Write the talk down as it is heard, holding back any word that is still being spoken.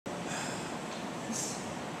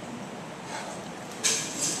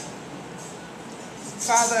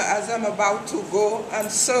Father, as I'm about to go and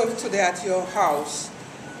serve today at your house,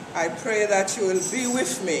 I pray that you will be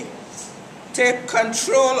with me. Take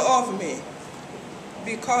control of me.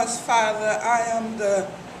 Because, Father, I am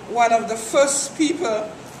one of the first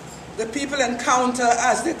people the people encounter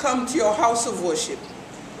as they come to your house of worship.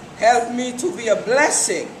 Help me to be a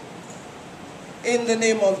blessing in the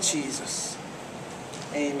name of Jesus.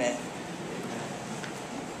 Amen.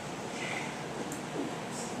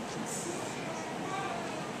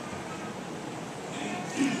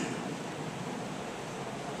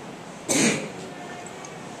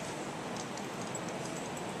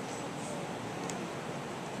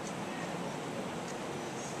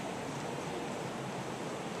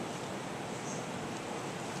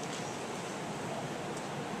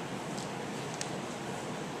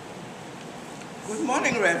 Good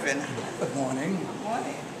morning, Reverend. Good morning. Good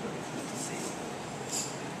morning.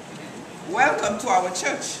 Welcome to our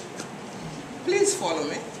church. Please follow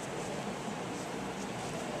me.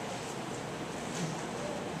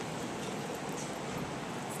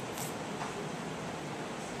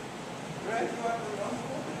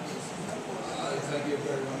 Thank you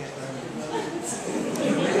very much.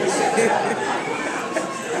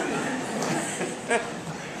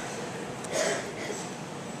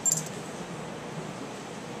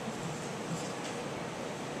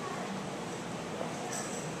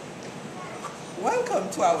 Welcome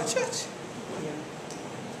to our church.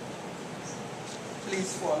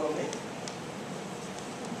 Please follow me.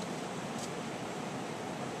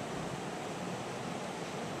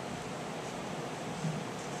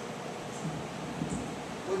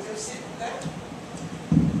 Would you sit there?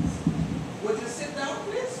 Would you sit down,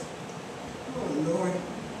 please? Oh, Lord.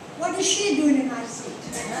 What is she doing in my seat?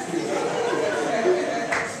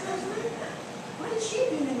 What is she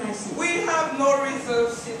doing in my seat? We have no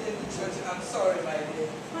reserved seat in the church. I'm sorry, my dear.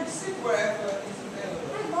 But sit wherever is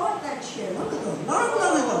available. I bought that chair long ago. Long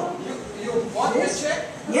ago. You bought the chair?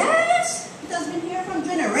 Yes. It has been here from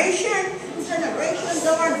generation to generation.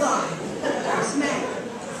 Don't gone. Yes, ma'am.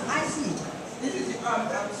 My seat.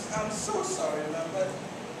 I'm so sorry, ma'am, but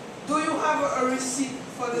do you have a receipt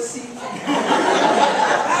for the seat?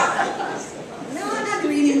 No, not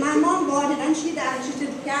really. My mom bought it and she died. She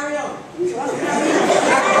said, carry on.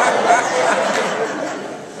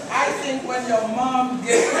 I think when your mom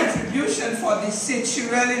gave contribution for this seat, she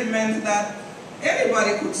really meant that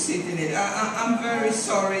anybody could sit in it. I'm very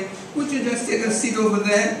sorry. Would you just take a seat over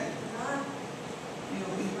there?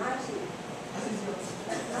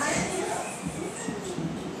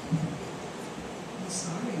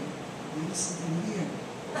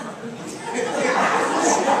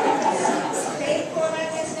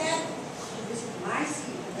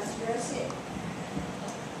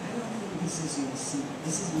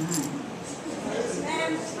 This is mine. Yes,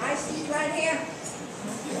 ma'am. My seat right here.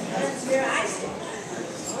 That's where I sit.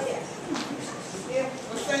 Oh, yes.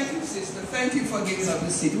 Well, thank you, sister. Thank you for giving up the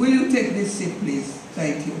seat. Will you take this seat, please?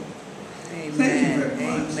 Thank you. Amen. Thank you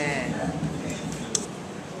very much. Amen.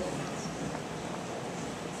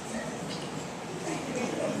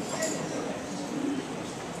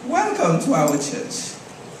 Welcome to our church.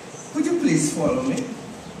 Would you please follow me?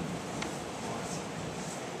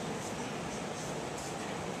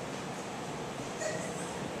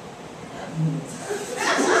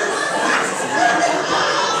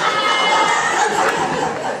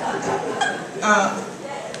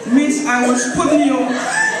 Miss, I was putting you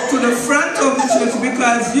to the front of the church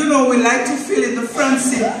because, you know, we like to fill in the front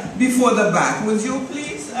seat before the back. Would you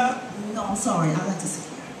please? No, I'm sorry. I'd like to sit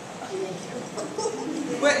here.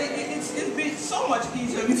 Well, it'd be so much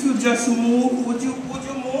easier if you just move. Would you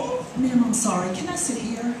move? Ma'am, I'm sorry. Can I sit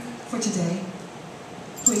here for today?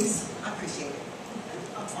 Please. I appreciate it.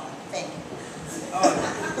 I'm fine. Thank you.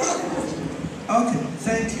 Okay,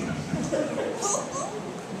 thank you.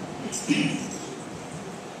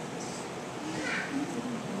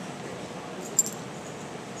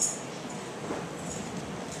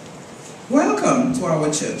 Welcome to our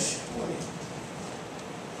church.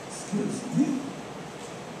 Excuse me.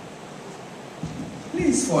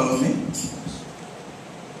 Please follow me.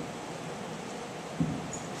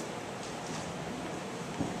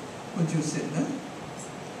 Would you sit down?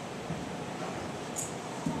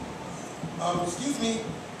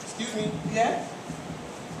 Excuse me. Yeah?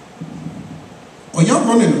 Are y'all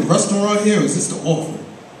running a restaurant here, or is this the offering?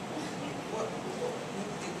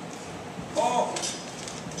 Oh.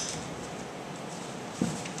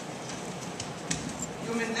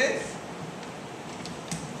 You mean this?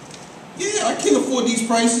 Yeah, I can't afford these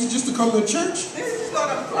prices just to come to church. This is not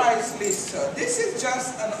a price list, sir. This is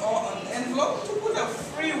just an envelope to put a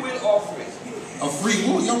free will offering. A free free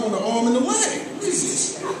will. Y'all want the arm and the leg. What is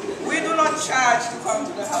this? We do not charge to come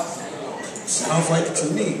to the house of the Lord. Sounds like it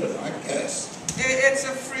to me, I guess. It's a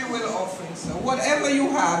free will offering, so whatever you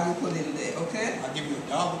have, you put in there, okay? I'll give you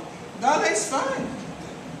 $1. $1 is fine.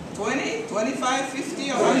 20, 25, 50,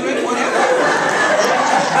 100, whatever.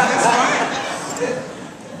 That's fine.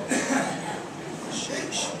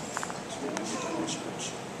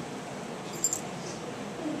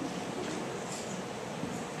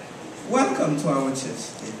 Welcome to our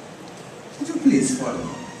church. Would you please follow me?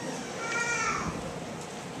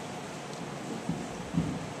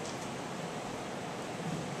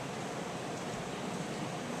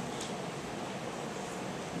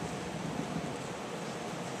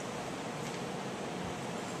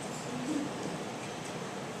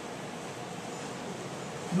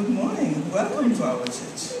 Good morning. Welcome to our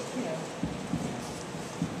church.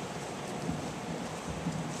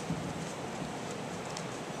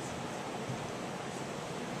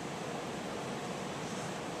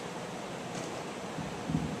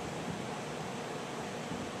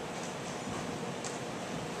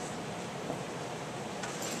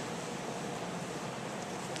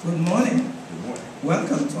 Good morning. Good morning.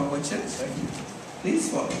 Welcome to our church. Thank you. Please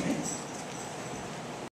follow me.